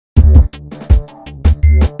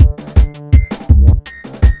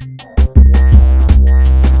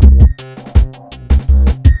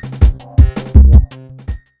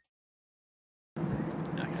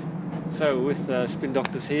we're with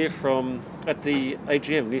Spindoctors here at the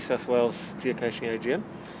AGM, New South Wales Geocaching AGM.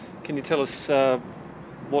 Can you tell us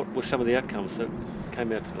what were some of the outcomes that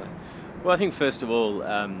came out today? Well, I think first of all,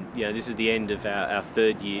 this is the end of our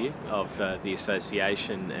third year of the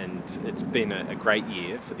association, and it's been a great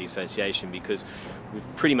year for the association because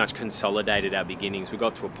we've pretty much consolidated our beginnings. We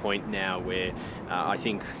got to a point now where I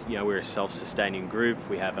think we're a self-sustaining group.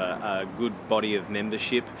 We have a good body of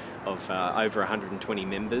membership of over 120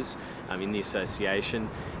 members in the association.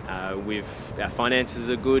 Our finances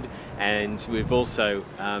are good, and we've also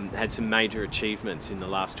had some major achievements in the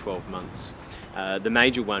last 12 months. The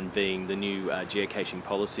major one being the new geocaching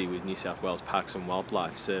policy with New South Wales Parks and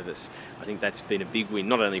Wildlife Service. I think that's been a big win,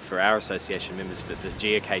 not only for our association members, but for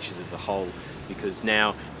geocachers as a whole, because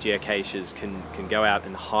now geocachers can go out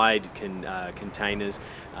and hide containers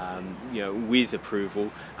with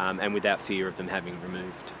approval and without fear of them having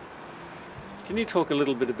removed. Can you talk a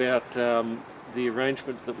little bit about the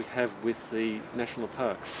arrangement that we have with the national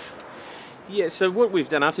parks? Yeah, so what we've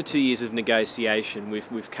done after 2 years of negotiation,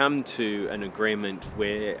 we've come to an agreement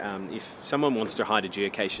where if someone wants to hide a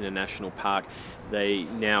geocache in a national park, they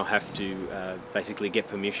now have to basically get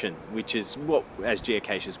permission, which is what, as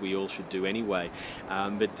geocachers, we all should do anyway.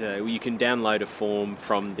 But you can download a form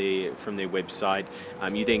from their website.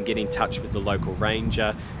 You then get in touch with the local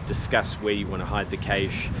ranger, discuss where you want to hide the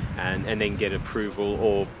cache, and then get approval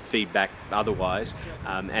or feedback otherwise.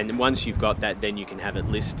 And once you've got that, then you can have it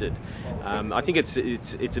listed. I think it's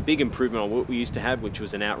a big improvement on what we used to have, which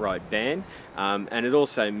was an outright ban, and it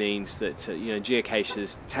also means that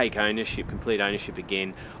geocachers take complete ownership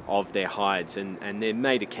again of their hides, and they're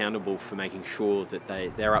made accountable for making sure that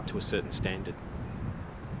they're up to a certain standard.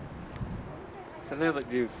 So now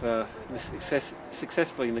that you've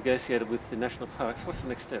successfully negotiated with the national parks, what's the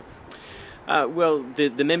next step? Well,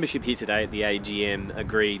 the membership here today at the AGM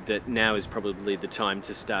agreed that now is probably the time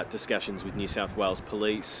to start discussions with New South Wales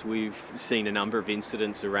Police. We've seen a number of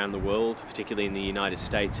incidents around the world, particularly in the United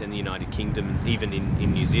States and the United Kingdom, even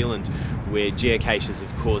in New Zealand, where geocaches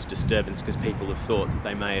have caused disturbance because people have thought that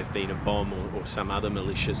they may have been a bomb or some other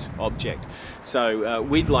malicious object. So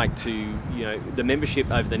we'd like to, the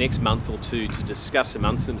membership over the next month or two to discuss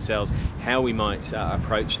amongst themselves how we might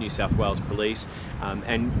approach New South Wales Police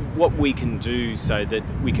and what we can do so that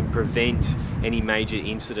we can prevent any major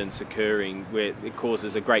incidents occurring where it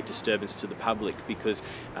causes a great disturbance to the public, because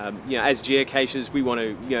as geocachers we want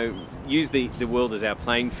to use the world as our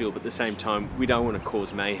playing field, but at the same time we don't want to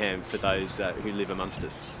cause mayhem for those who live amongst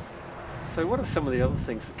us. So what are some of the other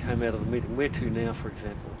things that came out of the meeting? Where to now, for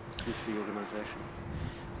example, with the organisation?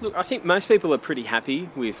 Look, I think most people are pretty happy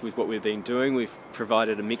with what we've been doing. We've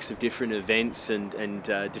provided a mix of different events and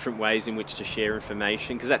different ways in which to share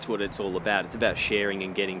information, because that's what it's all about. It's about sharing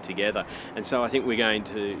and getting together. And so I think we're going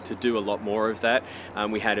to do a lot more of that.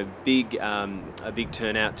 We had a big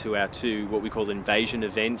turnout to our two what we call invasion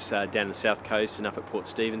events down the south coast and up at Port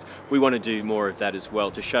Stephens. We want to do more of that as well,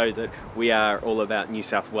 to show that we are all about New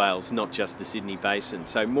South Wales, not just the Sydney Basin.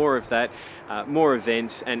 So more of that, more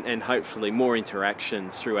events, and hopefully more interaction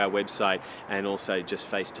through our website and also just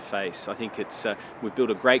face to face. I think we've built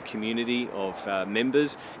a great community of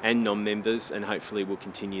members and non-members, and hopefully we'll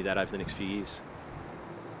continue that over the next few years.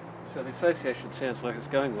 So the association sounds like it's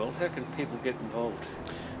going well. How can people get involved?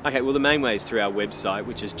 Okay, well the main way is through our website,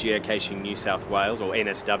 which is Geocaching New South Wales, or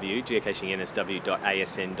NSW,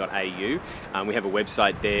 geocachingnsw.asn.au. We have a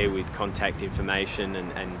website there with contact information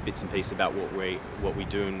and bits and pieces about what we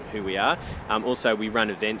do and who we are. Also, we run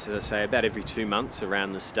events, as I say, about every 2 months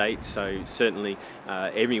around the state, so certainly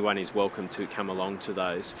everyone is welcome to come along to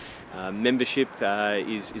those. Membership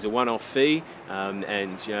is a one-off fee,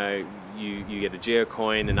 and you get a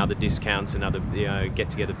geocoin and other discounts and other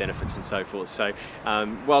get-together benefits and so forth. So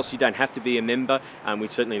whilst you don't have to be a member, we'd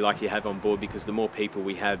certainly like you to have on board, because the more people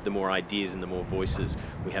we have, the more ideas and the more voices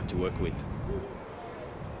we have to work with.